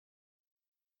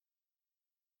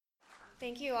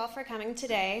Thank you all for coming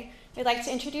today. We'd like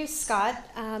to introduce Scott.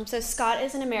 Scott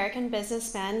is an American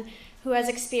businessman who has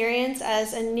experience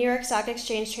as a New York Stock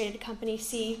Exchange traded company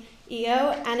CEO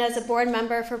and as a board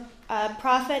member for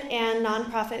profit and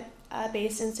nonprofit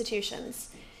based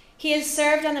institutions. He has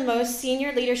served on the most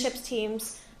senior leadership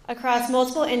teams across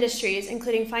multiple industries,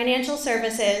 including financial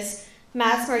services,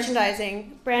 mass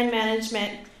merchandising, brand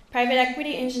management, private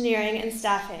equity engineering, and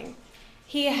staffing.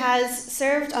 He has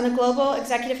served on the global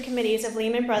executive committees of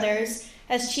Lehman Brothers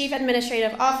as Chief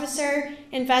Administrative Officer,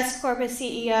 Investcorp as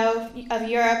CEO of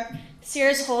Europe,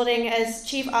 Sears Holding as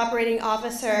Chief Operating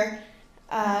Officer,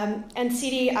 and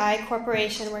CDI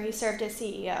Corporation, where he served as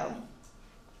CEO.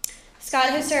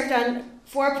 Scott has served on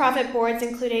for-profit boards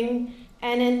including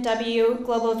N&W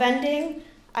Global Vending,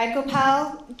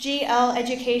 ICOPAL, GL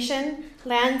Education,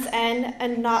 Land's End,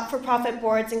 and not-for-profit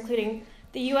boards including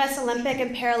the U.S. Olympic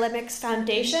and Paralympics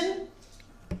Foundation,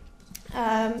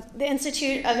 the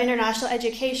Institute of International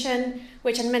Education,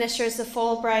 which administers the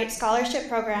Fulbright Scholarship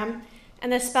Program,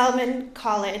 and the Spelman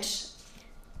College.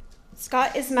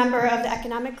 Scott is member of the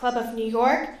Economic Club of New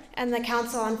York and the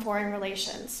Council on Foreign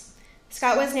Relations.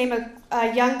 Scott was named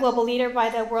a Young Global Leader by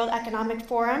the World Economic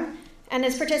Forum and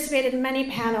has participated in many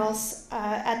panels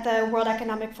at the World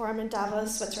Economic Forum in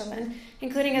Davos, Switzerland,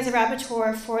 including as a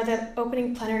rapporteur for the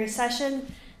opening plenary session,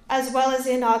 as well as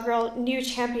the inaugural New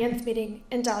Champions meeting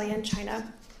in Dalian,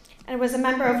 China, and was a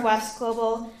member of WEF's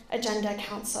Global Agenda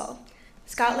Council.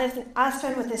 Scott lives in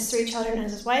Aspen with his 3 children and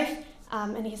his wife,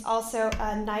 and he's also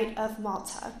a Knight of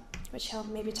Malta, which he'll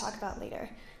maybe talk about later.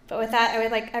 But with that, I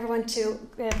would like everyone to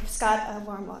give Scott a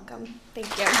warm welcome. Thank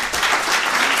you.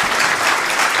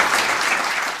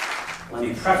 Let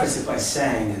me preface it by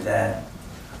saying that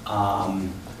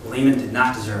Lehman did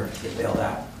not deserve to get bailed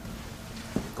out.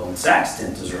 Goldman Sachs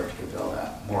didn't deserve to get bailed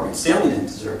out. Morgan Stanley didn't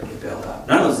deserve to get bailed out.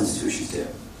 None of those institutions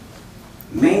did.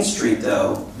 Main Street,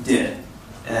 though, did.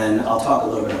 And I'll talk a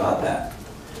little bit about that.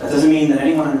 That doesn't mean that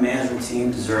anyone on the management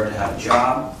team deserved to have a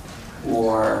job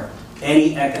or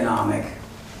any economic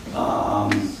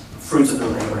fruits of their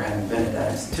labor having been at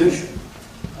that institution.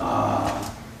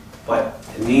 But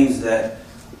it means that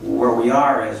where we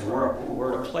are is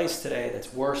we're at a place today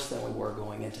that's worse than we were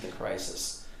going into the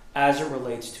crisis as it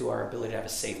relates to our ability to have a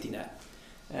safety net.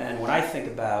 And when I think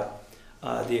about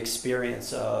the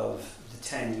experience of the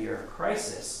 10-year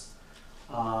crisis,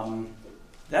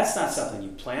 that's not something you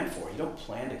plan for. You don't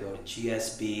plan to go to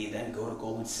GSB, then go to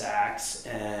Goldman Sachs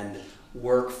and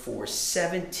work for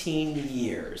 17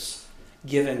 years,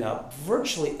 giving up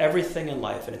virtually everything in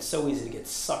life, and it's so easy to get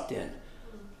sucked in,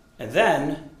 and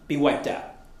then be wiped out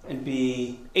and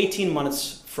be 18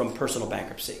 months from personal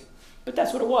bankruptcy. But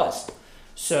that's what it was.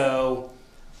 So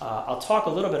I'll talk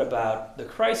a little bit about the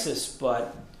crisis,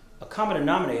 but a common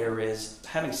denominator is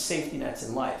having safety nets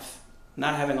in life,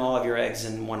 not having all of your eggs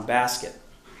in one basket.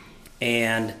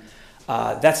 And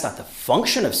that's not the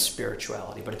function of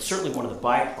spirituality, but it's certainly one of the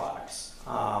byproducts.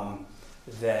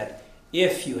 That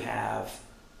if you have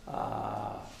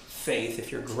faith,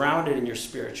 if you're grounded in your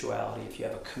spirituality, if you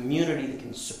have a community that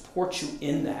can support you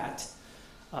in that,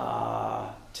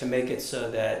 to make it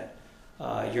so that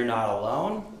you're not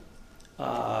alone,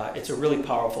 it's a really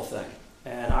powerful thing.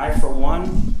 And I, for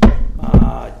one,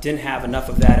 didn't have enough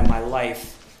of that in my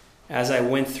life as I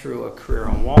went through a career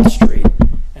on Wall Street.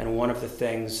 And one of the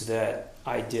things that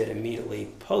I did immediately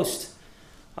post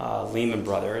Lehman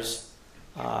Brothers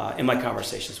in my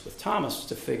conversations with Thomas was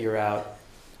to figure out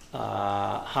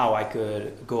how I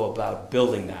could go about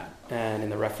building that. And in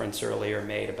the reference earlier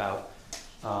made about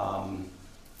on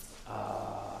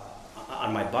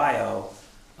my bio,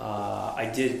 I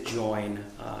did join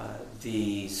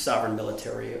the Sovereign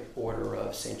Military Order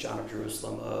of St. John of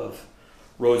Jerusalem of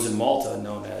Rhodes and Malta,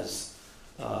 known as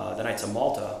the Knights of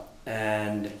Malta.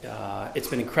 And it's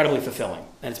been incredibly fulfilling.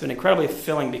 And it's been incredibly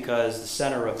fulfilling because the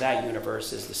center of that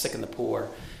universe is the sick and the poor.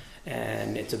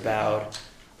 And it's about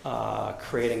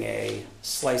creating a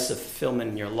slice of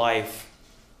fulfillment in your life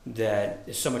that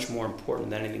is so much more important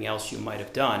than anything else you might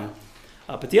have done.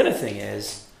 But the other thing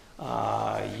is,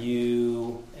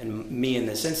 you and me in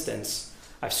this instance,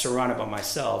 I've surrounded by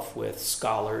myself with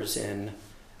scholars in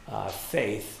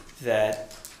faith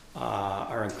that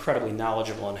are incredibly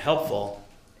knowledgeable and helpful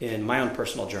in my own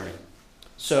personal journey.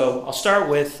 So I'll start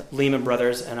with Lehman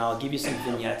Brothers, and I'll give you some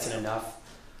vignettes and enough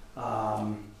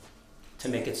to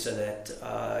make it so that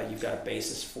you've got a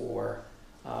basis for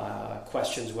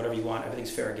questions, whatever you want.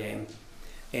 Everything's fair game.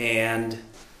 And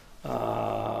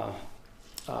I'll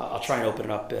try and open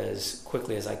it up as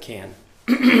quickly as I can.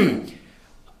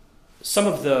 Some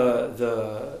of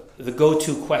the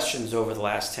go-to questions over the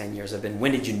last 10 years have been,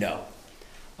 when did you know?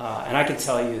 And I can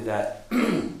tell you that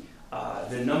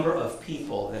the number of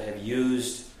people that have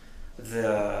used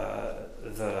the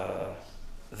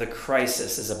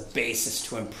crisis as a basis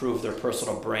to improve their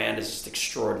personal brand is just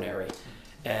extraordinary.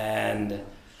 And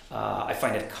I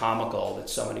find it comical that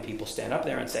so many people stand up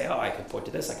there and say, oh, I can point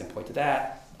to this, I can point to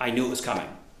that. I knew it was coming.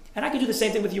 And I can do the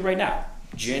same thing with you right now.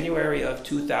 January of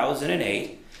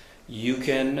 2008, you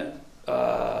can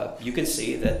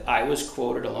see that I was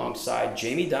quoted alongside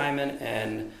Jamie Dimon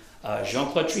and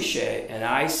Jean-Claude Trichet, and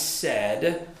I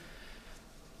said,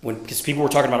 because people were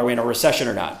talking about are we in a recession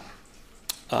or not.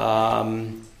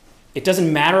 It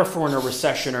doesn't matter if we're in a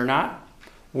recession or not.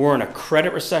 We're in a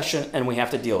credit recession, and we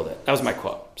have to deal with it. That was my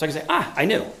quote. So I can say, I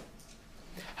knew.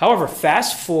 However,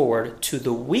 fast forward to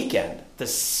the weekend, the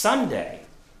Sunday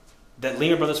that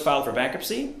Lehman Brothers filed for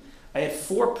bankruptcy, I had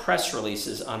 4 press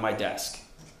releases on my desk.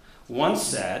 One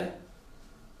said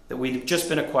that we'd just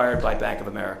been acquired by Bank of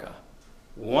America.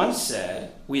 One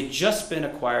said we had just been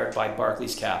acquired by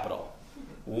Barclays Capital.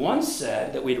 One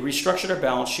said that we had restructured our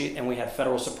balance sheet and we had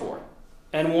federal support.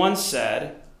 And one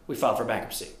said we filed for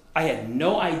bankruptcy. I had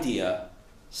no idea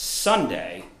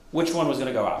Sunday which one was going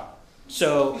to go out.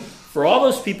 So for all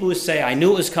those people who say, I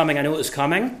knew it was coming,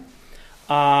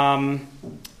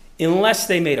 unless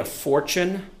they made a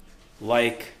fortune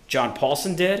like John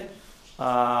Paulson did,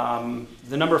 the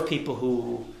number of people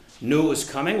who knew it was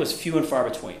coming was few and far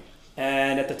between.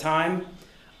 And at the time,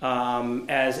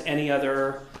 as any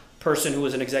other person who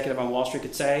was an executive on Wall Street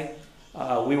could say,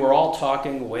 we were all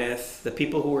talking with the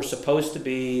people who were supposed to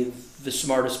be the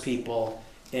smartest people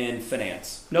in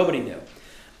finance. Nobody knew.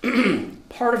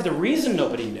 Part of the reason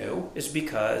nobody knew is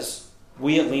because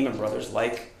we at Lehman Brothers,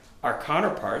 like our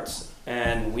counterparts,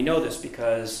 and we know this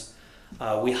because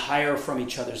we hire from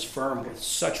each other's firm with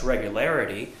such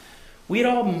regularity, we had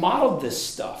all modeled this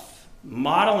stuff.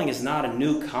 Modeling is not a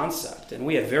new concept, and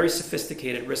we have very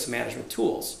sophisticated risk management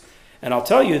tools. And I'll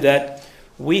tell you that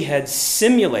we had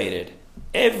simulated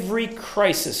every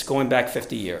crisis going back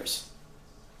 50 years.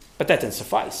 But that didn't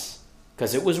suffice,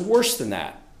 because it was worse than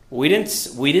that. We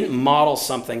didn't model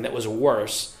something that was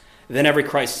worse than every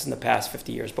crisis in the past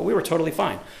 50 years, but we were totally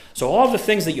fine. So all of the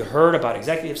things that you heard about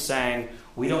executives saying,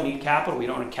 we don't need capital,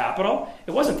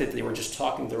 it wasn't that they were just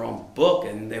talking their own book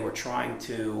and they were trying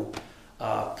to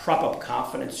prop up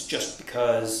confidence just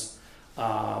because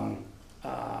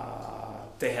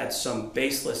they had some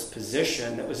baseless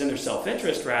position that was in their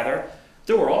self-interest. Rather,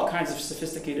 there were all kinds of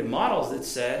sophisticated models that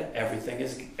said everything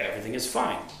is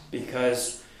fine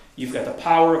because you've got the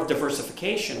power of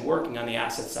diversification working on the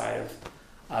asset side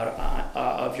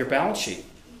of your balance sheet.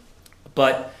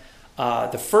 But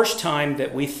the first time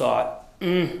that we thought,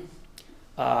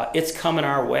 it's coming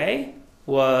our way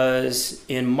was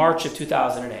in March of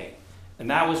 2008. And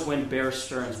that was when Bear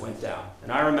Stearns went down.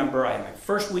 And I remember I had my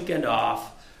first weekend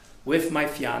off with my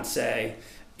fiance,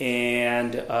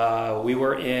 and we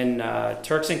were in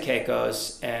Turks and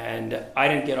Caicos, and I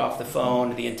didn't get off the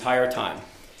phone the entire time.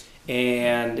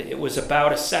 And it was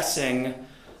about assessing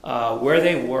where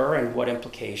they were and what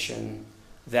implication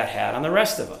that had on the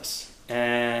rest of us.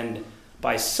 And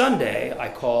by Sunday, I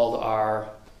called our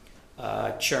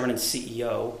chairman and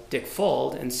CEO, Dick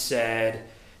Fuld, and said,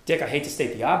 Dick, I hate to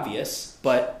state the obvious,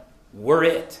 but we're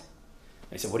it.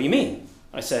 I said, what do you mean?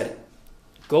 I said,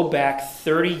 go back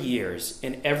 30 years.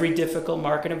 In every difficult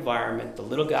market environment, the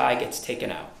little guy gets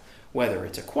taken out. Whether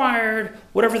it's acquired,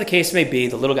 whatever the case may be,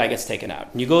 the little guy gets taken out.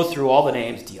 And you go through all the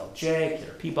names, DLJ,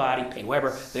 Kidder Peabody, Payne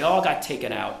Weber, they all got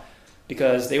taken out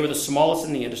because they were the smallest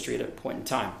in the industry at a point in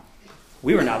time.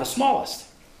 We were now the smallest.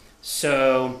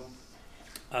 So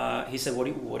he said, what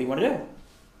do you want to do?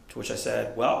 To which I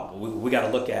said, well, we got to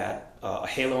look at a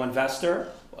halo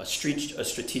investor, a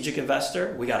strategic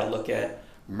investor. We got to look at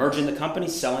merging the company,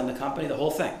 selling the company, the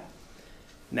whole thing.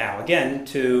 Now, again,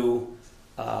 to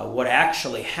what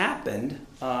actually happened,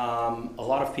 a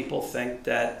lot of people think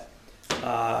that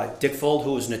Dick Fuld,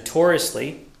 who was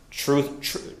notoriously true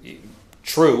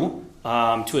to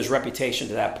his reputation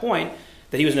to that point,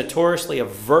 that he was notoriously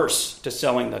averse to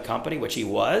selling the company, which he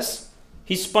was.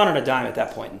 He spun on a dime at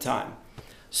that point in time.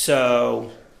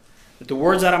 So the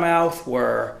words out of my mouth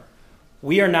were,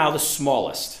 we are now the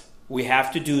smallest. We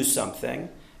have to do something.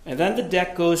 And then the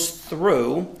deck goes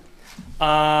through,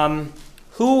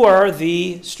 who are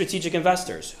the strategic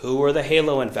investors? Who are the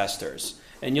halo investors?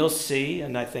 And you'll see,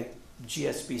 and I think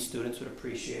GSB students would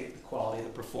appreciate the quality of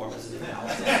the performance and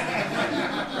analysis.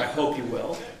 I hope you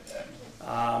will.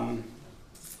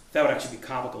 That would actually be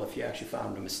comical if you actually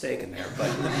found a mistake in there.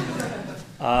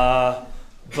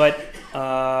 But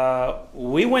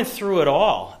we went through it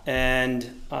all.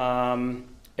 And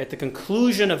at the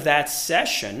conclusion of that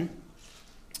session,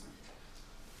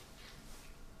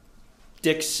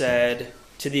 Dick said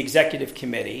to the executive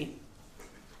committee,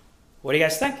 "What do you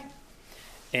guys think?"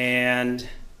 And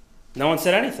no one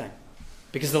said anything.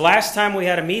 Because the last time we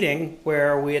had a meeting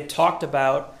where we had talked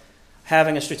about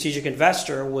having a strategic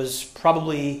investor was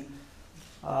probably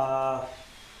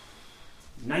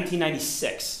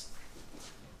 1996.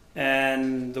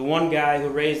 And the one guy who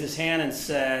raised his hand and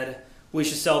said, "We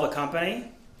should sell the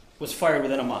company," was fired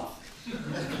within a month.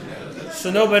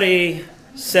 So nobody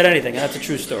said anything, and that's a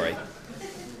true story.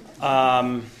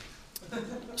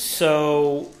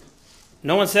 So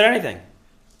no one said anything.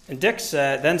 And Dick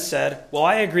then said, "Well,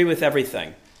 I agree with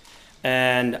everything."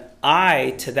 And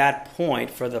I, to that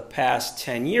point, for the past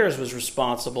 10 years, was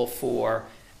responsible for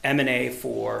M&A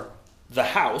for the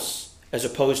house as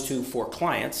opposed to for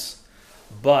clients.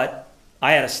 But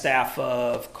I had a staff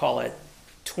of, call it,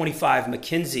 25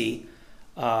 McKinsey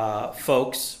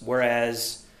folks,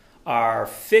 whereas our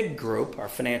FIG group, our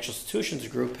financial institutions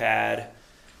group, had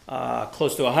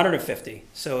close to 150.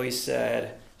 So he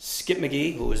said, "Skip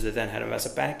McGee," who was the then head of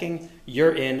investment banking,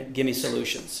 "you're in, give me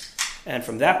solutions." And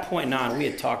from that point on, we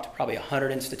had talked to probably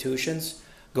 100 institutions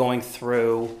going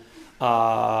through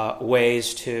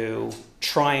ways to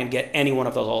try and get any one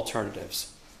of those alternatives.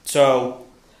 So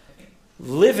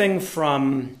living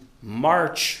from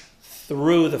March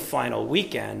through the final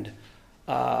weekend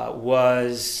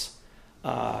was,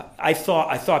 I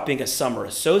thought being a summer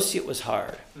associate was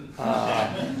hard.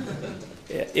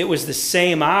 It was the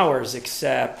same hours,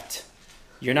 except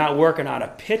you're not working on a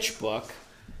pitch book.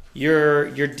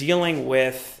 You're dealing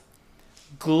with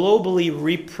globally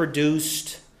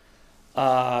reproduced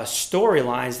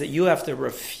storylines that you have to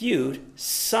refute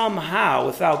somehow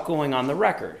without going on the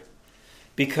record.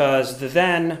 Because the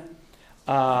then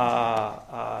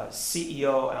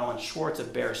CEO, Alan Schwartz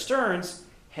of Bear Stearns,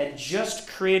 had just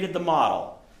created the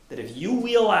model that if you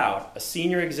wheel out a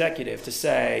senior executive to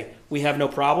say, "We have no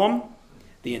problem,"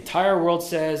 the entire world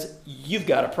says, "You've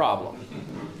got a problem."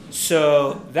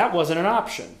 So that wasn't an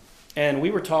option. And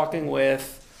we were talking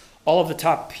with all of the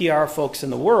top PR folks in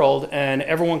the world, and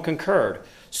everyone concurred.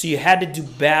 So you had to do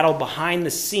battle behind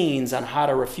the scenes on how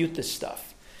to refute this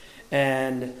stuff.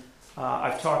 And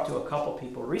I've talked to a couple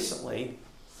people recently.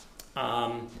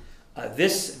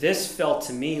 This felt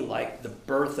to me like the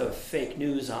birth of fake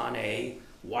news on a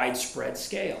widespread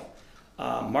scale.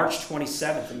 March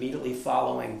 27th, immediately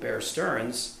following Bear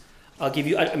Stearns, I'm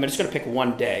just going to pick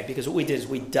one day, because what we did is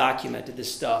we documented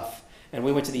this stuff, and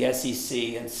we went to the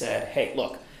SEC and said, "Hey,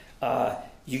 look,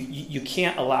 you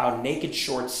can't allow naked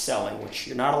short selling, which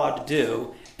you're not allowed to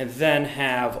do, and then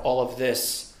have all of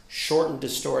this short and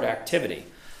distort activity."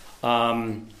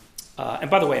 And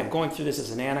by the way, I'm going through this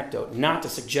as an anecdote, not to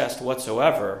suggest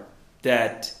whatsoever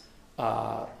that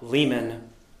Lehman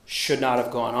should not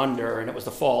have gone under, and it was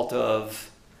the fault of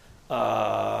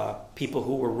people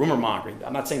who were rumor mongering.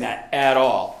 I'm not saying that at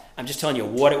all. I'm just telling you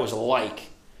what it was like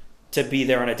to be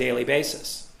there on a daily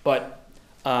basis. But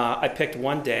I picked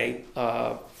one day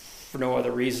for no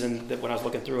other reason that when I was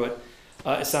looking through it,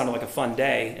 it sounded like a fun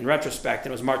day. In retrospect,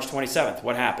 and it was March 27th.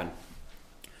 What happened?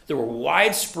 There were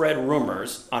widespread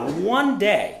rumors on one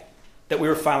day that we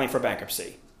were filing for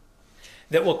bankruptcy,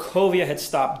 that Wachovia had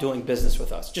stopped doing business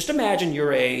with us. Just imagine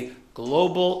you're a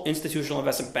global institutional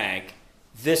investment bank,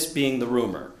 this being the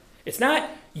rumor. It's not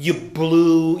you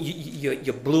blew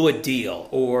a deal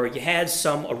or you had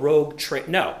a rogue trade.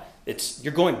 No, it's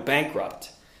you're going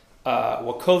bankrupt.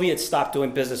 Wachovia had stopped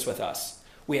doing business with us.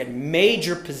 We had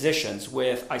major positions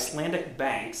with Icelandic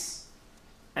banks,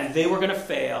 and they were going to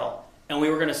fail, and we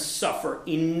were going to suffer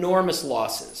enormous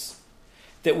losses.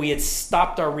 That we had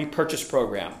stopped our repurchase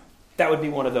program. That would be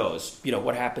one of those.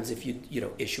 What happens if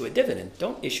you issue a dividend?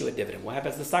 Don't issue a dividend. What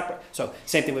happens to the stock price? So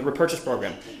same thing with repurchase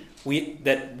program.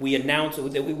 We announced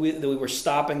that we were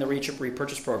stopping the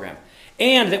repurchase program,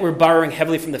 and that we're borrowing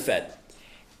heavily from the Fed.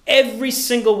 Every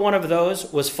single one of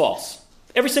those was false.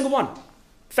 Every single one,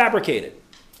 fabricated.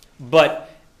 But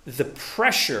the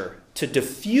pressure to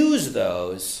diffuse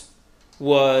those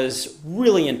was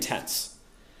really intense,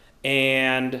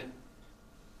 and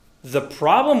the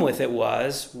problem with it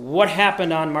was, what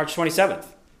happened on March 27th?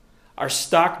 Our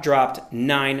stock dropped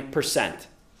 9%.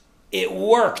 It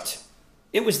worked.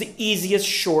 It was the easiest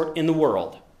short in the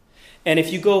world. And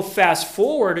if you go fast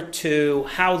forward to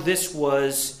how this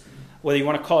was, whether you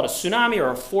want to call it a tsunami or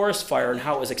a forest fire, and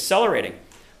how it was accelerating,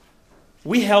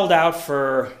 we held out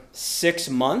for 6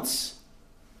 months.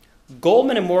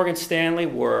 Goldman and Morgan Stanley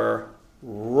were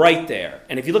right there.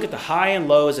 And if you look at the high and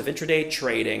lows of intraday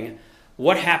trading,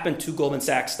 what happened to Goldman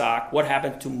Sachs stock? What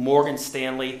happened to Morgan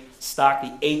Stanley stock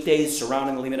the 8 days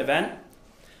surrounding the Lehman event?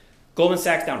 Goldman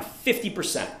Sachs down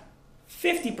 50%.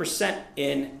 50%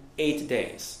 in 8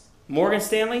 days. Morgan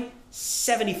Stanley,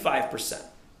 75%.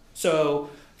 So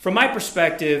from my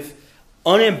perspective,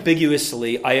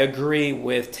 unambiguously, I agree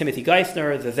with Timothy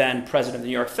Geithner, the then president of the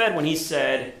New York Fed, when he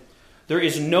said, there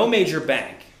is no major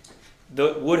bank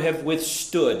that would have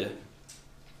withstood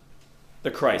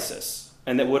the crisis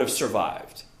and that would have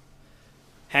survived.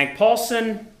 Hank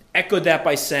Paulson echoed that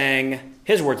by saying,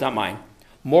 his words, not mine,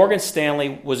 Morgan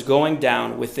Stanley was going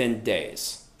down within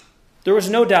days. There was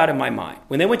no doubt in my mind.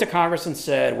 When they went to Congress and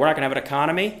said, we're not going to have an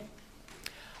economy,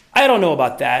 I don't know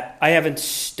about that. I haven't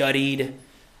studied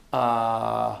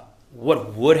what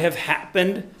would have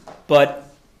happened,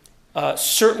 but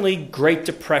certainly Great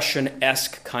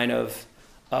Depression-esque kind of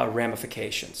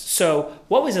ramifications. So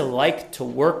what was it like to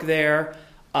work there?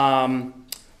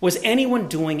 Was anyone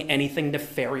doing anything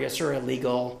nefarious or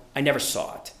illegal? I never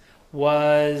saw it.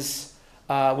 Was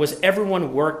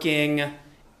everyone working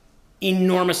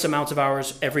enormous amounts of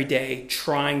hours every day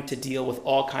trying to deal with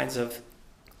all kinds of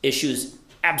issues?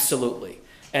 Absolutely.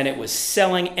 And it was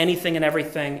selling anything and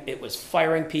everything. It was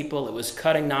firing people. It was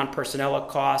cutting non-personnel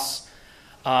costs.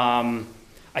 I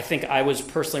think I was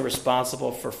personally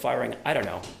responsible for firing,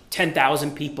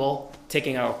 10,000 people,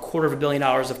 taking out $250 million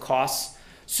of costs.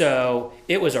 So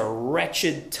it was a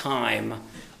wretched time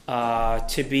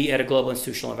to be at a global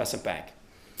institutional investment bank.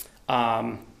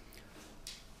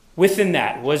 Within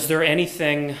that, was there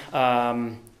anything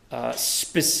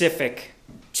specific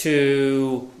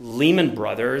to Lehman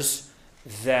Brothers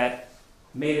that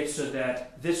made it so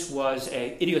that this was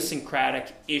an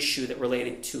idiosyncratic issue that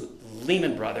related to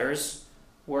Lehman Brothers,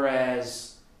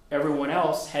 whereas everyone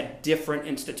else had different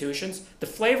institutions? The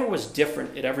flavor was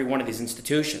different at every one of these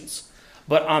institutions.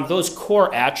 But on those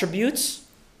core attributes,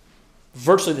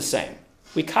 virtually the same.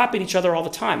 We copied each other all the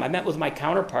time. I met with my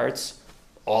counterparts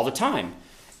all the time.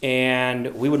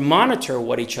 And we would monitor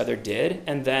what each other did,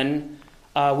 and then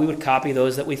we would copy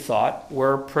those that we thought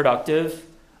were productive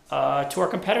to our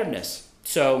competitiveness.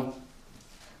 So,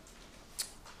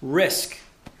 risk.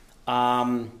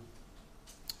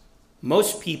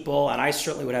 Most people, and I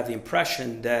certainly would have the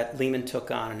impression that Lehman took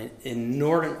on an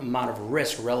inordinate amount of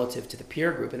risk relative to the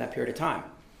peer group in that period of time.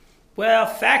 Well,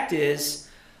 fact is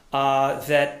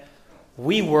that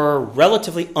we were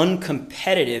relatively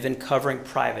uncompetitive in covering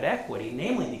private equity,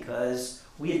 namely because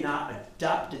we had not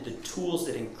adopted the tools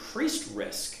that increased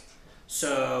risk.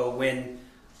 So when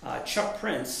Chuck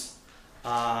Prince, who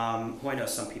I know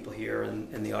some people here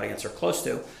in the audience are close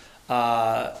to,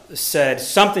 said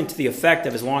something to the effect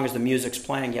of, as long as the music's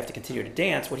playing, you have to continue to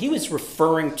dance, what he was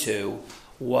referring to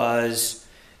was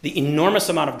the enormous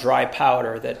amount of dry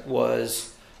powder that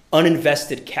was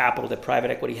uninvested capital that private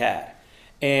equity had.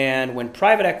 And when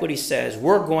private equity says,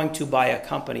 we're going to buy a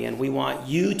company and we want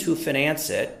you to finance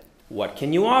it, what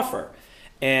can you offer?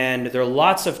 And there are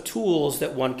lots of tools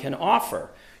that one can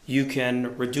offer. You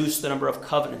can reduce the number of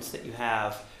covenants that you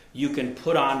have. You can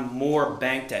put on more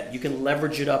bank debt. You can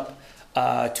leverage it up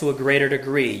to a greater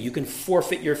degree. You can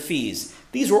forfeit your fees.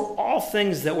 These were all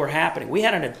things that were happening. We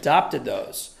hadn't adopted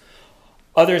those.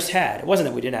 Others had. It wasn't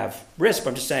that we didn't have risk,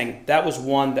 but I'm just saying that was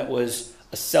one that was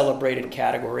a celebrated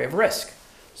category of risk.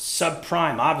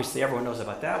 Subprime, obviously everyone knows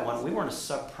about that one. We weren't a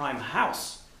subprime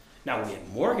house. Now we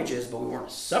had mortgages, but we weren't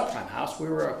a subprime house. We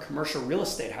were a commercial real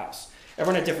estate house.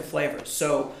 Everyone had different flavors.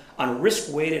 So on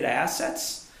risk-weighted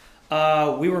assets,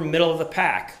 we were middle of the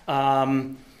pack.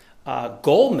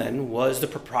 Goldman was the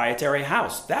proprietary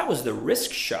house. That was the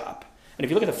risk shop. And if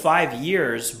you look at the 5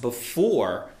 years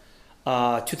before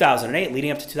 2008,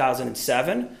 leading up to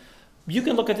 2007, you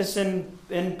can look at this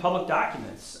in public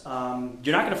documents.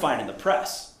 You're not going to find it in the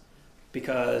press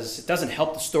because it doesn't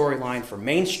help the storyline for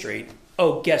Main Street.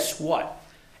 Oh, guess what?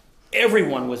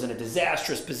 Everyone was in a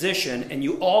disastrous position and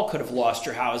you all could have lost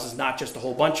your houses, not just a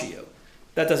whole bunch of you.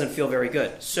 That doesn't feel very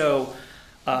good. So,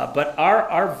 but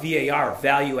our VAR,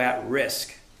 value at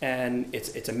risk, and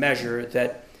it's a measure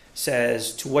that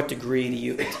says to what degree do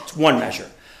you, it's one measure.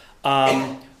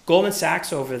 Goldman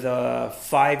Sachs over the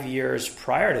 5 years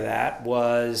prior to that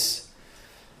was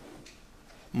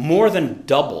more than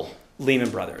double Lehman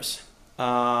Brothers,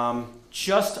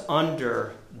 just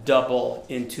under double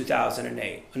in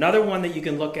 2008. Another one that you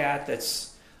can look at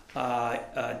that's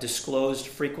disclosed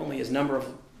frequently is number of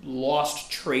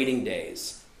lost trading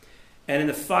days. And in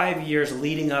the 5 years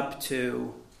leading up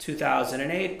to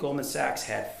 2008, Goldman Sachs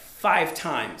had 5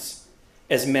 times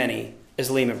as many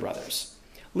as Lehman Brothers.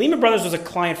 Lehman Brothers was a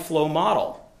client flow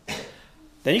model.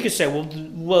 Then you could say,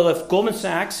 well, if Goldman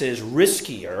Sachs is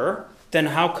riskier, then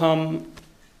how come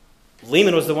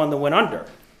Lehman was the one that went under?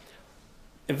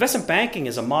 Investment banking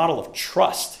is a model of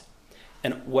trust.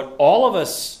 And what all of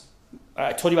us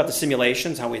I told you about the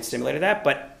simulations, how we had simulated that,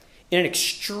 but in an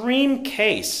extreme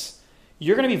case,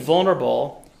 you're going to be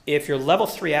vulnerable if your level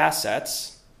 3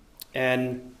 assets,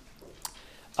 and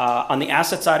on the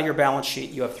asset side of your balance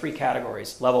sheet, you have 3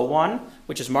 categories. Level 1,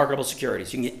 which is marketable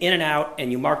securities. You can get in and out,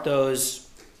 and you mark those,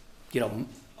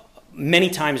 many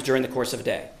times during the course of a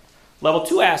day. Level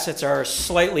 2 assets are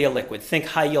slightly illiquid. Think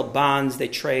high yield bonds. They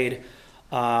trade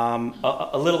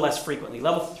a little less frequently.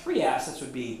 Level 3 assets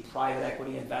would be private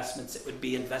equity investments. It would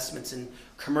be investments in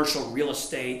commercial real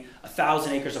estate,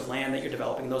 1,000 acres of land that you're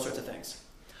developing, those sorts of things.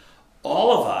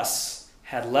 All of us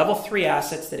had level 3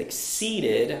 assets that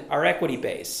exceeded our equity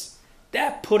base.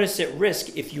 That put us at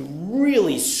risk if you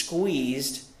really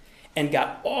squeezed and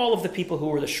got all of the people who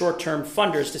were the short-term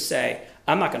funders to say,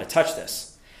 I'm not going to touch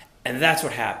this. And that's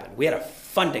what happened. We had a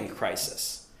funding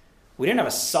crisis. We didn't have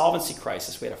a solvency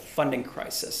crisis. We had a funding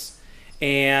crisis.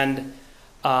 And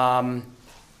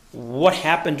what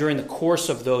happened during the course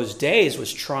of those days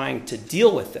was trying to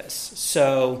deal with this.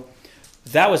 So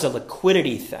that was a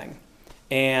liquidity thing.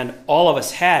 And all of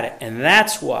us had it. And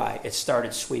that's why it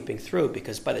started sweeping through.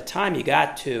 Because by the time you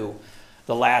got to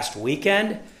the last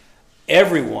weekend,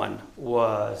 everyone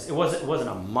it wasn't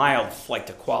a mild flight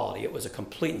to quality. It was a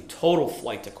complete and total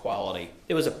flight to quality.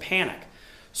 It was a panic.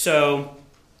 So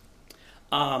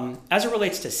as it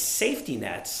relates to safety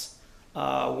nets,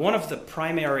 one of the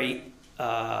primary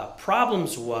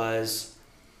problems was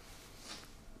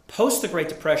post the Great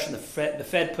Depression, the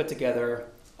Fed put together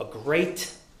a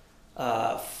great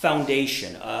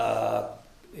foundation, a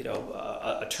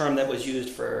term that was used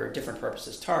for different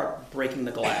purposes, breaking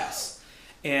the glass.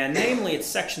 And namely, it's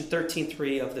Section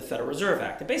 13.3 of the Federal Reserve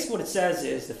Act. And basically what it says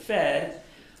is the Fed,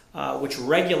 which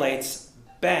regulates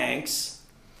banks,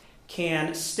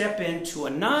 can step into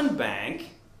a non-bank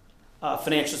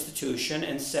financial institution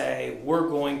and say, we're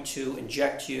going to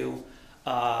inject you,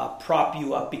 prop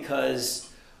you up because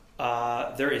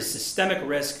there is systemic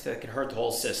risk that can hurt the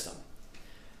whole system.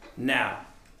 Now,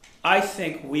 I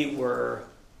think we were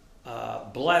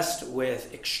blessed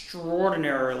with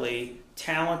extraordinarily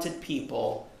talented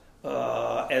people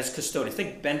as custodians.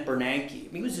 Think Ben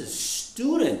Bernanke. He was a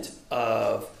student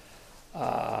of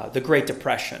the Great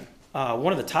Depression.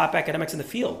 One of the top academics in the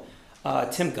field.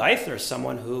 Tim Geithner is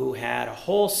someone who had a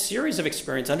whole series of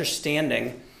experience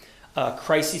understanding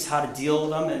crises, how to deal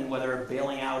with them, and whether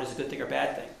bailing out is a good thing or a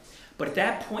bad thing. But at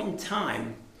that point in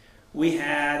time, we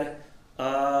had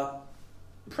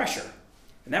pressure.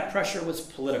 And that pressure was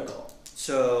political.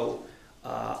 So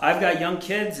I've got young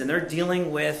kids, and they're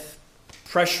dealing with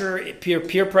pressure,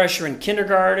 peer pressure in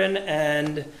kindergarten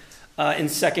and in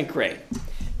second grade.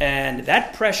 And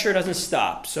that pressure doesn't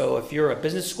stop. So if you're a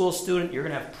business school student, you're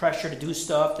going to have pressure to do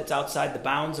stuff that's outside the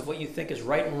bounds of what you think is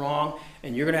right and wrong,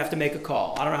 and you're going to have to make a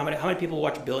call. I don't know how many people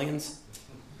watch Billions.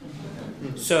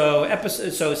 So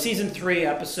season 3,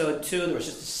 episode 2, there was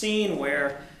just a scene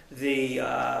where the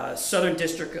Southern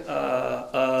District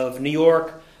of New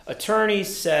York attorney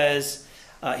says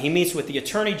he meets with the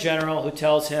Attorney General, who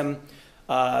tells him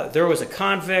there was a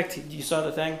convict. You saw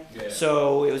the thing? Yeah.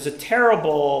 So it was a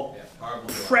terrible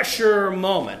pressure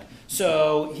moment.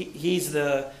 So he's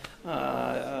the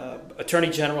Attorney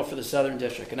General for the Southern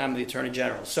District, and I'm the Attorney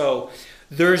General. So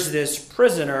there's this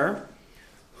prisoner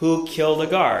who killed a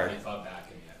guard.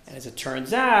 And as it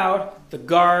turns out, the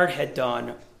guard had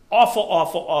done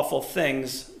awful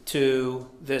things to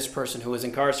this person who was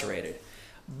incarcerated.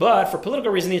 But for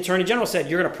political reason, the Attorney General said,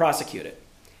 you're going to prosecute it.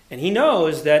 And he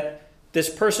knows that this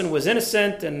person was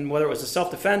innocent, and whether it was a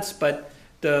self-defense, but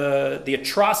the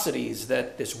atrocities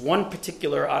that this one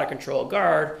particular out-of-control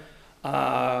guard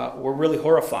were really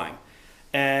horrifying.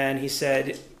 And he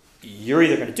said, you're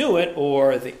either going to do it,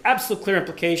 or the absolute clear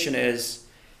implication is,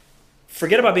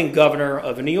 forget about being governor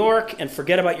of New York, and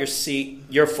forget about your seat,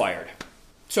 you're fired.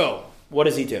 So, what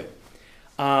does he do?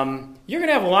 You're going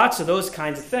to have lots of those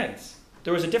kinds of things.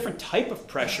 There was a different type of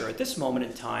pressure at this moment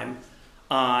in time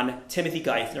on Timothy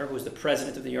Geithner, who was the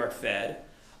president of the New York Fed,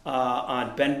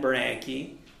 on Ben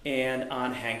Bernanke, and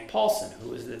on Hank Paulson, who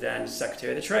was the then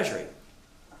Secretary of the Treasury.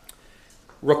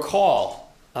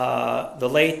 Recall the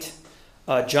late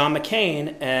John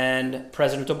McCain and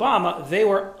President Obama, they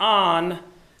were on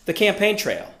the campaign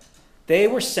trail. They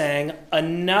were saying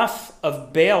enough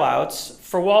of bailouts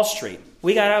for Wall Street.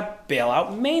 We got to bail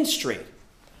out Main Street.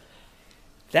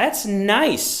 That's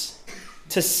nice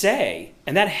to say,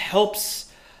 and that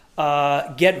helps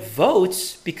get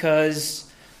votes,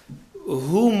 because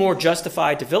who more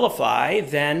justified to vilify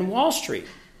than Wall Street?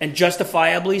 And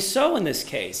justifiably so in this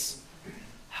case.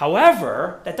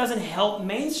 However, that doesn't help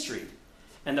Main Street.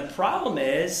 And the problem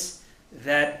is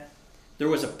that there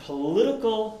was a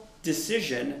political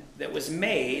decision that was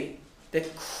made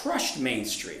that crushed Main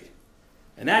Street.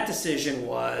 And that decision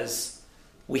was,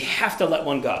 we have to let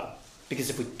one go. Because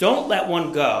if we don't let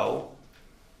one go,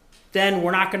 then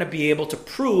we're not going to be able to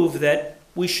prove that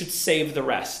we should save the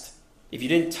rest. If you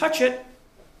didn't touch it,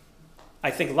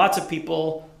 I think lots of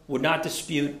people would not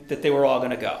dispute that they were all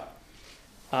going to go.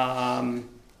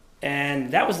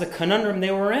 And that was the conundrum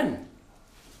they were in.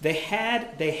 They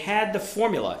had the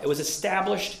formula. It was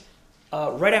established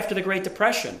right after the Great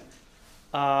Depression.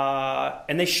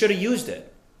 And they should have used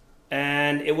it.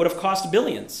 And it would have cost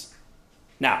billions.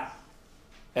 Now,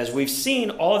 as we've seen,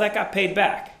 all of that got paid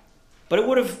back. But it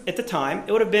would have, at the time,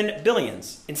 it would have been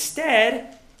billions.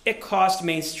 Instead, it cost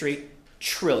Main Street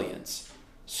trillions.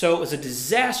 So it was a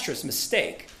disastrous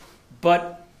mistake.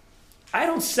 But I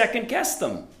don't second guess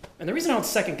them. And the reason I don't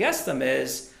second guess them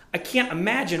is I can't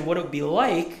imagine what it would be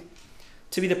like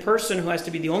to be the person who has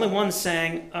to be the only one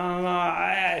saying,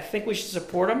 I think we should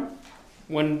support him,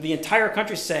 when the entire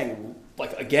country's saying,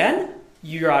 like, again?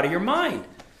 You're out of your mind.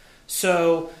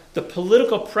 So the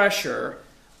political pressure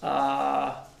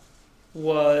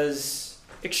was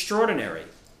extraordinary.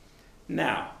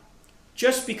 Now,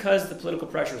 just because the political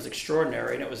pressure was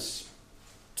extraordinary and it was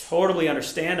totally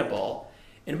understandable,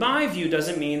 in my view,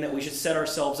 doesn't mean that we should set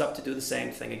ourselves up to do the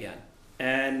same thing again.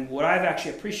 And what I've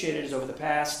actually appreciated is over the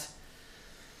past,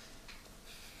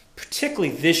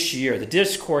 particularly this year, the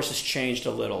discourse has changed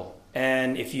a little.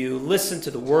 And if you listen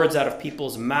to the words out of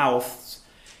people's mouths,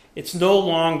 it's no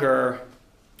longer,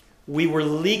 we were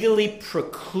legally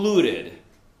precluded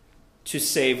to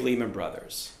save Lehman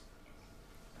Brothers.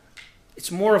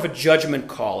 It's more of a judgment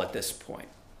call at this point.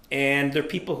 And there are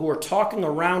people who are talking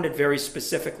around it very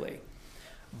specifically.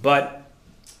 But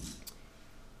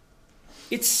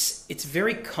it's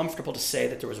very comfortable to say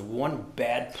that there was one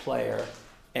bad player,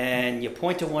 and you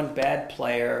point to one bad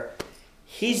player,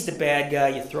 he's the bad guy,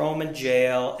 you throw him in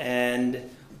jail, and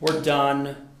we're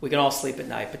done, we can all sleep at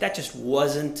night. But that just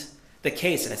wasn't the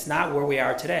case, and it's not where we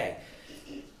are today.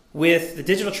 With the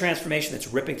digital transformation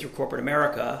that's ripping through corporate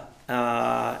America,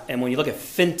 and when you look at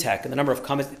fintech and the number of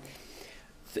companies,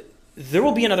 there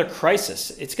will be another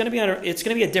crisis. It's going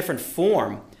to be a different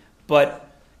form, but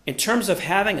in terms of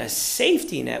having a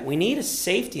safety net, we need a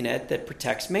safety net that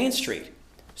protects Main Street.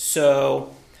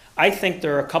 So I think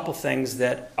there are a couple things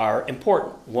that are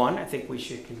important. One, I think we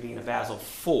should convene a Basel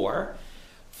IV.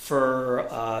 For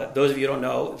those of you who don't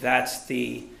know, that's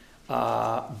the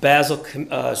Basel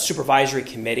Supervisory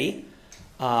Committee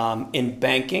in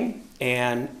banking.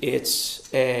 And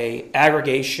it's a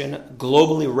aggregation,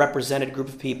 globally represented group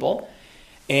of people.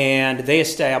 And they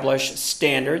establish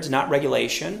standards, not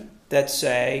regulation, that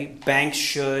say banks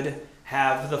should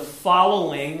have the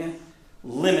following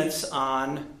limits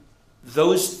on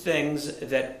those things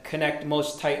that connect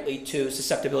most tightly to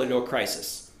susceptibility to a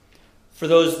crisis,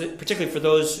 particularly for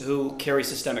those who carry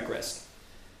systemic risk.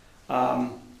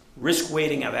 Risk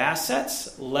weighting of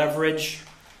assets, leverage,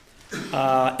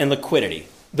 and liquidity.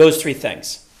 Those three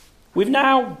things. We've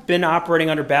now been operating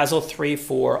under Basel III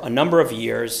for a number of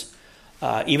years,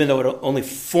 even though it only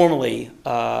formally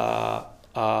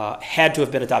had to have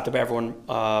been adopted by everyone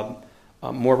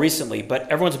more recently. But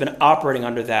everyone's been operating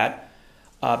under that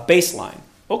baseline.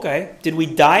 Okay, did we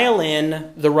dial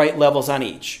in the right levels on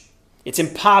each? It's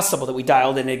impossible that we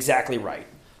dialed in exactly right.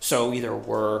 So either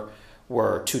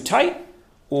we're too tight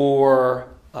or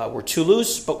we're too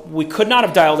loose, but we could not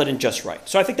have dialed it in just right.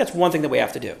 So I think that's one thing that we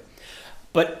have to do.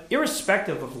 But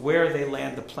irrespective of where they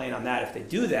land the plane on that, if they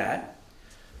do that,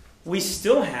 we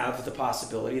still have the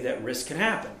possibility that risk can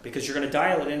happen, because you're going to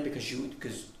dial it in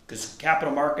because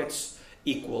capital markets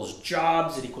equals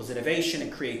jobs, it equals innovation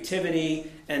and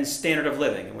creativity and standard of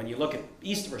living. And when you look at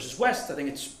East versus West, I think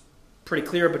it's pretty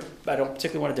clear, but I don't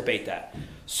particularly want to debate that.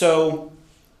 So,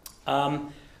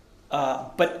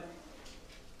 but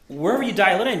wherever you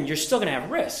dial it in, you're still going to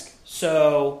have risk.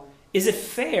 So is it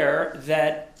fair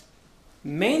that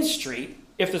Main Street,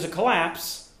 if there's a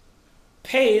collapse,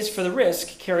 pays for the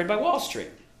risk carried by Wall Street?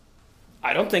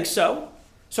 I don't think so.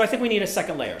 So I think we need a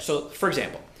second layer. So, for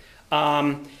example,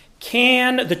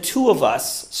 can the two of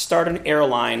us start an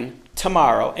airline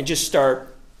tomorrow and just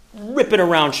start ripping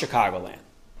around Chicagoland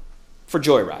for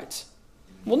joyrides?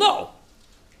 Well, no.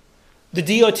 The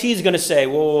DOT is going to say,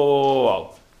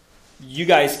 whoa. You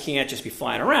guys can't just be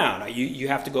flying around. You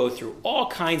have to go through all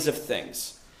kinds of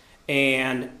things.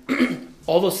 And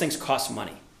all those things cost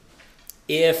money.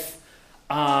 If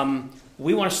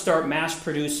we want to start mass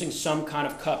producing some kind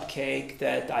of cupcake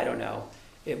that, I don't know,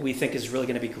 we think is really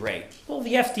going to be great, well,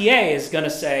 the FDA is going to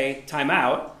say, time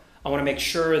out. I want to make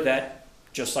sure that,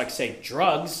 just like, say,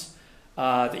 drugs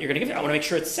that you're going to give, I want to make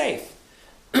sure it's safe.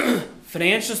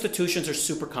 financial institutions are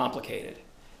super complicated.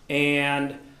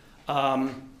 And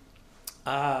Lehman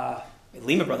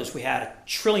Brothers, we had $1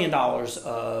 trillion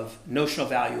of notional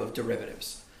value of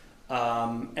derivatives.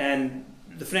 And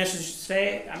the financial institutions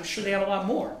today, I'm sure they have a lot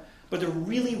more. But they're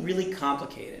really, really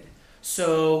complicated.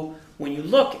 So when you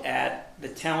look at the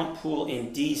talent pool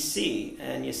in D.C.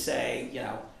 and you say, you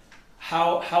know,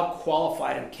 how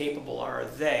qualified and capable are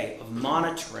they of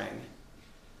monitoring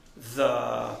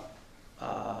the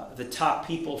top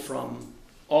people from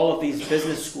all of these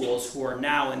business schools who are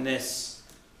now in this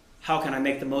how can I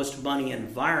make the most money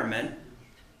environment,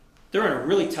 they're in a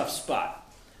really tough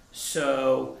spot.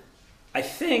 So I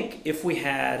think if we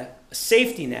had a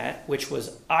safety net, which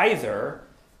was either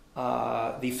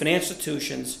the financial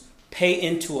institutions pay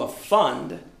into a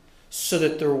fund so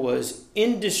that there was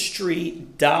industry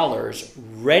dollars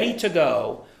ready to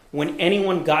go when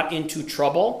anyone got into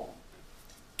trouble,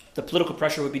 the political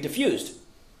pressure would be diffused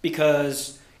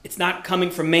because it's not coming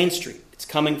from Main Street, it's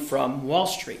coming from Wall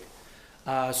Street.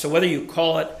 So whether you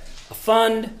call it a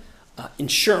fund,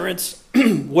 insurance,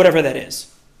 whatever that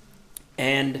is.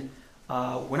 And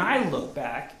when I look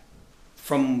back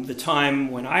from the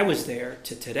time when I was there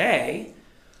to today,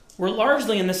 we're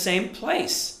largely in the same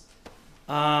place.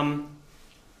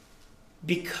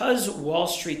 Because Wall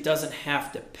Street doesn't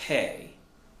have to pay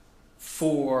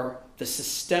for the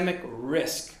systemic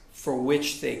risk for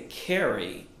which they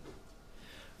carry,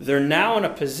 they're now in a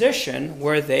position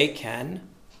where they can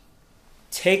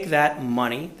take that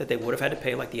money that they would have had to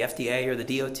pay, like the FDA or the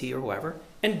DOT or whoever,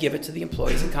 and give it to the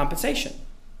employees in compensation.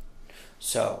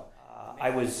 So I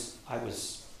was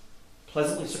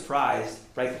pleasantly surprised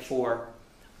right before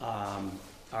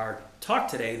our talk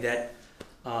today that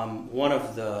one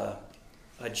of the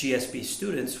GSB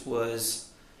students was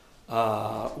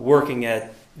working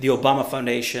at the Obama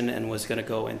Foundation and was going to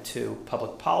go into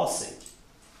public policy.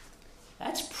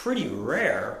 That's pretty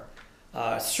rare.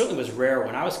 It certainly was rare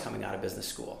when I was coming out of business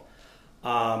school.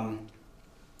 But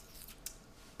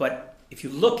if you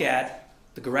look at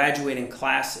the graduating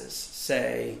classes,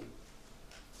 say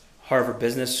Harvard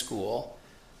Business School,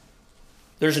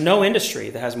 there's no industry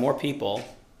that has more people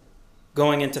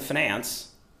going into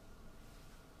finance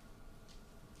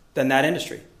than that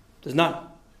industry. There's none.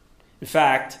 In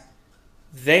fact,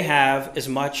 they have as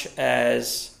much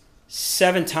as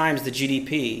 7 times the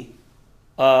GDP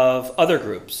of other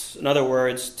groups. In other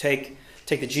words, take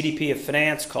the GDP of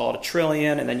finance, call it $1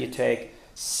 trillion, and then you take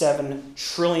 $7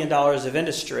 trillion of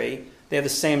industry, they have the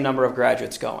same number of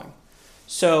graduates going.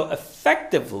 So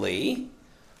effectively,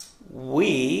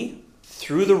 we,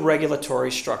 through the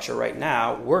regulatory structure right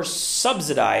now, we're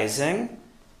subsidizing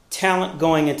talent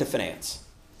going into finance.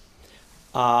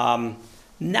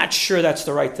 Not sure that's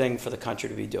the right thing for the country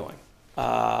to be doing.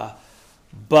 But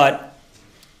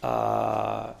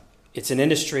it's an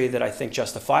industry that I think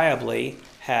justifiably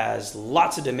has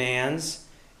lots of demands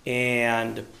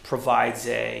and provides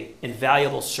a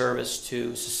invaluable service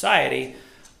to society.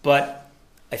 But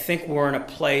I think we're in a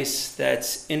place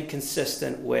that's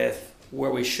inconsistent with where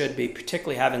we should be,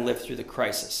 particularly having lived through the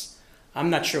crisis.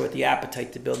 I'm not sure what the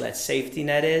appetite to build that safety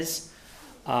net is,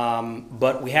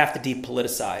 but we have to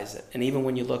depoliticize it. And even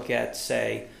when you look at,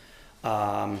 say,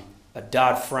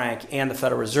 Dodd-Frank and the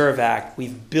Federal Reserve Act,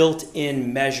 we've built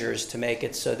in measures to make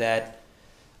it so that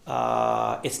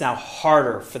it's now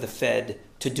harder for the Fed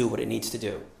to do what it needs to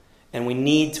do. And we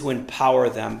need to empower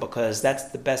them because that's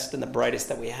the best and the brightest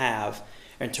that we have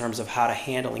in terms of how to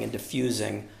handling and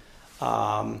diffusing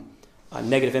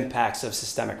negative impacts of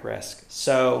systemic risk.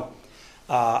 So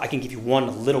I can give you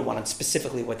one little one on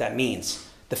specifically what that means.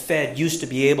 The Fed used to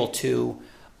be able to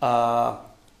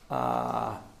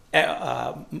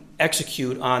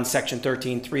execute on Section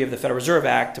 13.3 of the Federal Reserve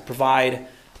Act to provide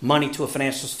money to a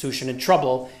financial institution in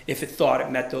trouble if it thought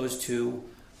it met those 2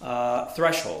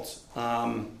 thresholds.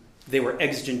 They were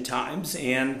exigent times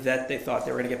and that they thought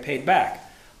they were going to get paid back.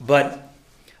 But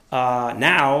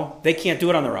now they can't do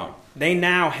it on their own. They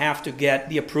now have to get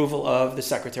the approval of the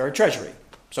Secretary of Treasury.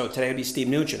 So today would be Steve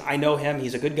Mnuchin. I know him.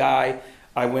 He's a good guy.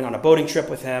 I went on a boating trip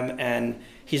with him, and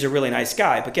he's a really nice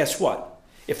guy. But guess what?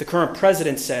 If the current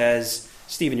president says,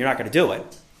 Stephen, you're not going to do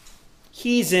it,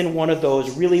 he's in one of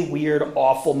those really weird,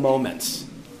 awful moments.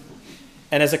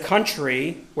 And as a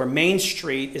country where Main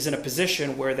Street is in a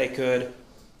position where they could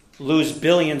lose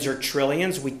billions or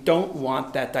trillions, we don't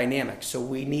want that dynamic. So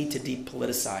we need to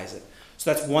depoliticize it.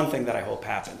 So that's one thing that I hope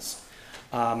happens.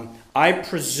 I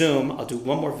presume, I'll do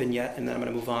one more vignette and then I'm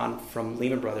going to move on from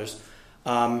Lehman Brothers.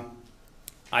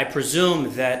 I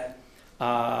presume that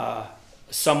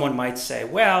someone might say,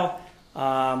 well,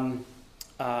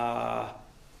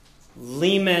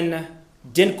 Lehman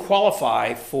didn't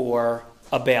qualify for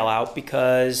a bailout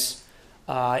because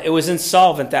it was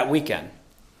insolvent that weekend.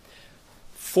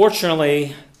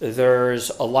 Fortunately, there's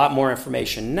a lot more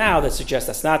information now that suggests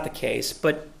that's not the case,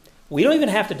 but we don't even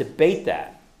have to debate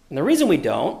that. And the reason we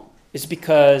don't is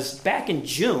because back in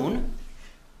June,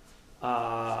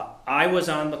 I was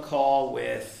on the call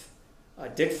with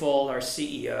Dick Fold, our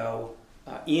CEO,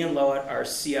 Ian Lowett, our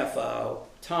CFO,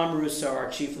 Tom Russo, our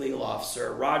Chief Legal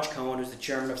Officer, Raj Cohen, who's the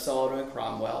chairman of Sullivan and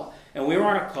Cromwell, and we were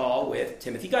on a call with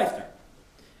Timothy Geithner.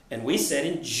 And we said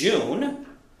in June,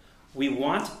 we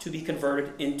want to be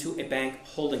converted into a bank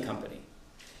holding company.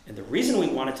 And the reason we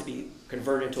want it to be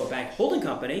converted into a bank holding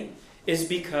company is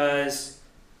because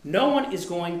no one is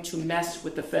going to mess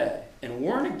with the Fed. And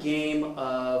we're in a game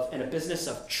of, in a business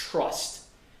of trust.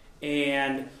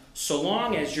 And so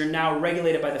long as you're now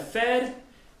regulated by the Fed,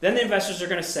 then the investors are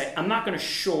going to say, I'm not going to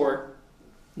short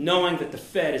knowing that the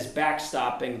Fed is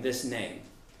backstopping this name.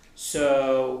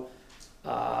 So,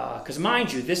 because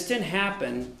mind you, this didn't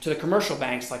happen to the commercial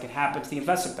banks like it happened to the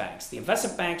investment banks. The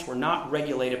investment banks were not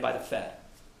regulated by the Fed.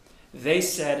 They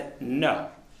said no.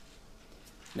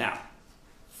 Now,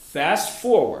 fast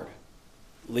forward,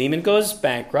 Lehman goes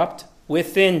bankrupt.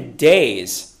 Within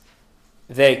days,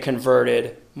 they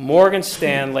converted Morgan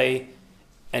Stanley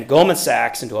and Goldman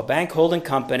Sachs into a bank holding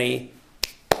company,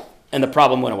 and the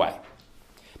problem went away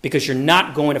because you're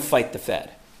not going to fight the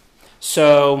Fed.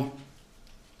 So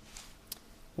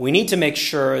we need to make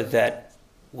sure that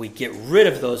we get rid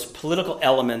of those political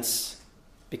elements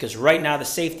because right now the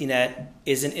safety net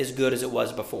isn't as good as it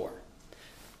was before.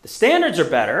 The standards are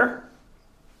better,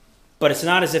 but it's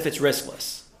not as if it's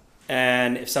riskless.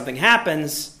 And if something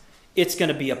happens, it's going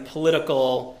to be a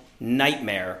political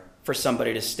nightmare for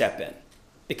somebody to step in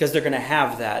because they're going to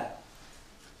have that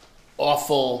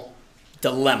awful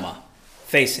dilemma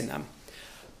facing them.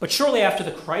 But shortly after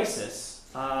the crisis,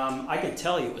 I can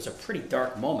tell you it was a pretty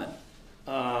dark moment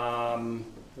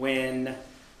when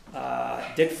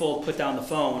Dick Fold put down the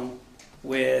phone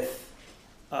with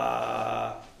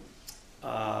Bob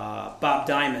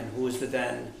Diamond, who was the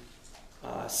then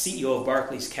CEO of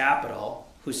Barclays Capital,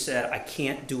 who said, I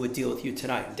can't do a deal with you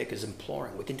tonight. And Dick is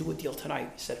imploring, we can do a deal tonight.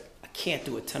 He said, I can't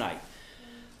do it tonight.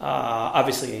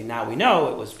 Obviously, now we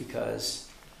know it was because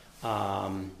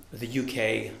the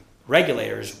UK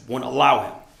regulators wouldn't allow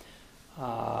him,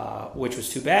 which was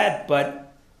too bad,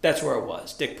 but that's where it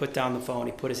was. Dick put down the phone,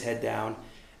 he put his head down,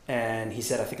 and he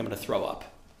said, I think I'm going to throw up.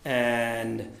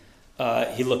 And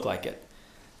he looked like it.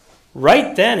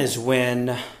 Right then is when,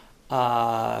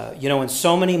 in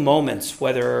so many moments,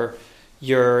 whether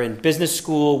you're in business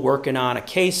school working on a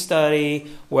case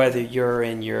study, whether you're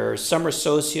in your summer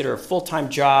associate or full-time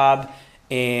job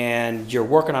and you're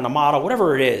working on a model,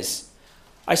 whatever it is,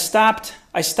 I stopped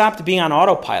being on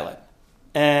autopilot.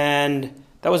 And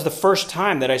that was the first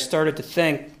time that I started to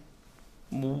think,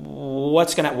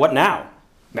 what now?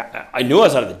 I knew I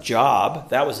was out of the job.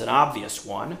 That was an obvious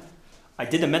one. I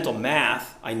did the mental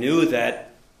math. I knew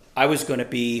that I was going to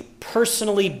be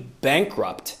personally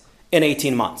bankrupt in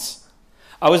 18 months.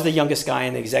 I was the youngest guy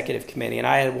in the executive committee, and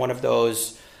I had one of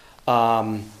those.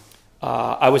 I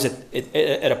was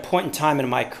at a point in time in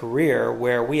my career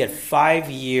where we had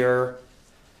 5-year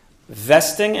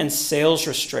vesting and sales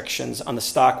restrictions on the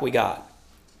stock we got.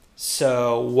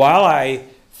 So while I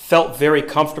felt very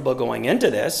comfortable going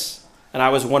into this, and I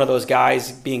was one of those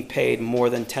guys being paid more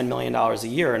than $10 million a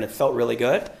year, and it felt really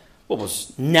good, what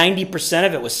was 90%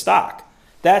 of it was stock.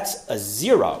 That's a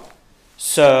zero.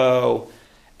 So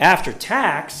after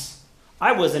tax,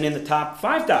 I wasn't in the top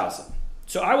 5,000.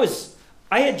 So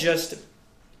I had just,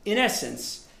 in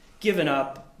essence, given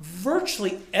up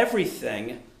virtually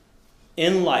everything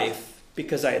in life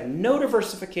because I had no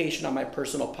diversification on my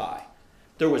personal pie.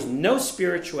 There was no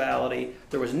spirituality.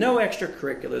 There was no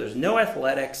extracurricular. There was no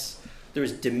athletics. There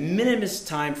was de minimis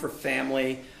time for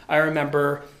family. I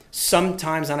remember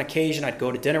sometimes on occasion I'd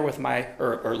go to dinner with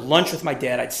or lunch with my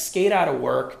dad. I'd skate out of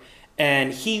work,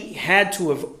 and he had to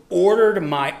have ordered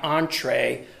my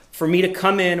entree for me to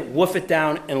come in, woof it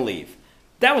down, and leave.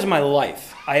 That was my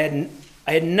life. I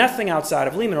had nothing outside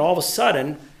of Lehman. All of a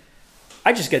sudden,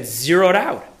 I just got zeroed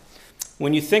out.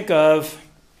 When you think of,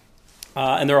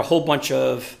 and there are a whole bunch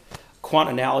of quant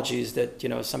analogies that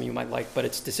some of you might like, but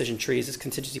it's decision trees, it's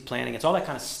contingency planning, it's all that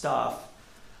kind of stuff.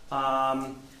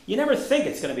 You never think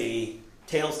it's going to be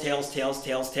tails, tails, tails,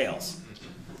 tails, tails.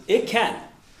 It can.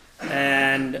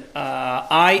 And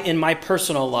I, in my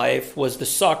personal life, was the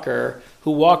sucker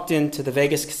who walked into the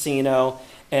Vegas casino,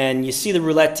 and you see the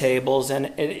roulette tables, and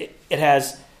it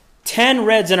has 10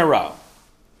 reds in a row.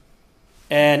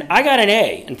 And I got an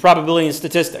A in probability and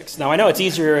statistics. Now, I know it's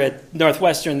easier at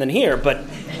Northwestern than here, but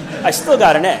I still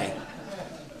got an A.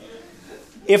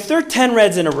 If there are 10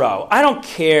 reds in a row, I don't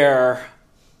care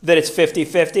that it's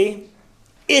 50-50.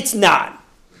 It's not.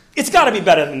 It's got to be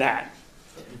better than that.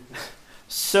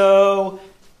 So,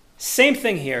 same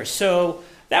thing here. So,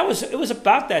 it was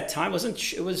about that time.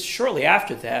 It was shortly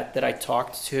after that I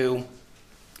talked to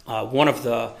one of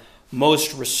the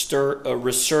most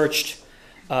researched,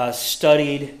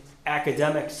 studied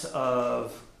academics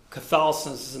of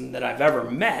Catholicism that I've ever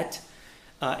met,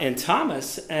 in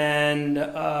Thomas, and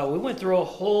we went through a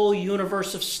whole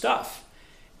universe of stuff.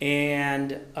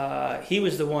 And he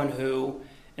was the one who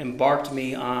embarked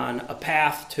me on a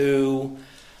path to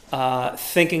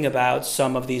thinking about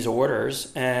some of these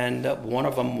orders, and one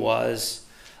of them was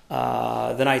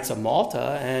the Knights of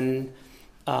Malta, and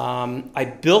I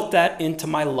built that into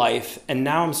my life, and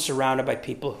now I'm surrounded by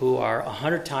people who are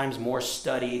 100 times more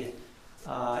studied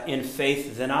in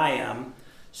faith than I am.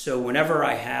 So whenever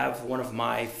I have one of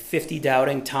my 50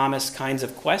 doubting Thomas kinds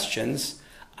of questions,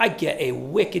 I get a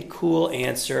wicked cool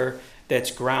answer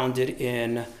that's grounded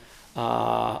in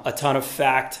a ton of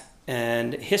fact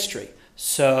and history.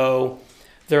 So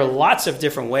there are lots of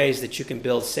different ways that you can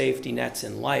build safety nets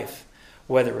in life,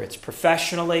 whether it's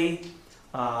professionally,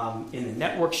 in the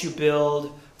networks you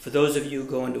build. For those of you who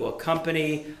go into a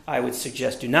company, I would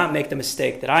suggest do not make the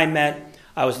mistake that I met.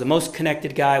 I was the most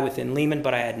connected guy within Lehman,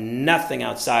 but I had nothing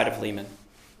outside of Lehman.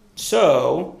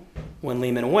 So when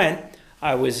Lehman went,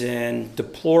 I was in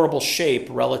deplorable shape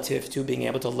relative to being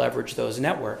able to leverage those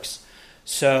networks.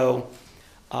 So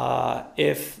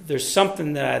if there's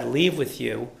something that I'd leave with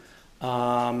you,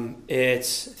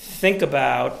 it's think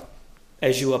about,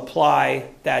 as you apply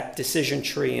that decision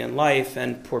tree in life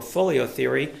and portfolio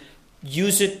theory,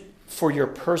 use it for your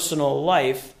personal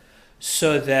life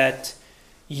so that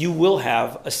you will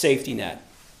have a safety net.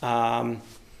 That's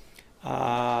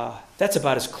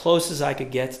about as close as I could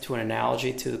get to an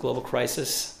analogy to the global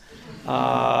crisis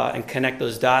and connect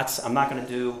those dots. I'm not going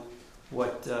to do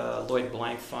what Lloyd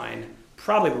Blankfein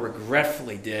probably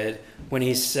regretfully did when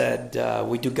he said,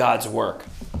 we do God's work.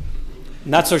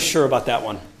 Not so sure about that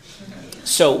one.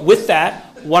 So with that,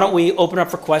 why don't we open up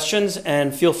for questions,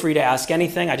 and feel free to ask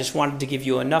anything. I just wanted to give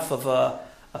you enough of a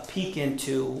peek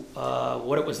into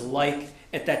what it was like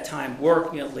at that time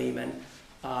working at Lehman,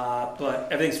 but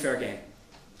everything's fair game.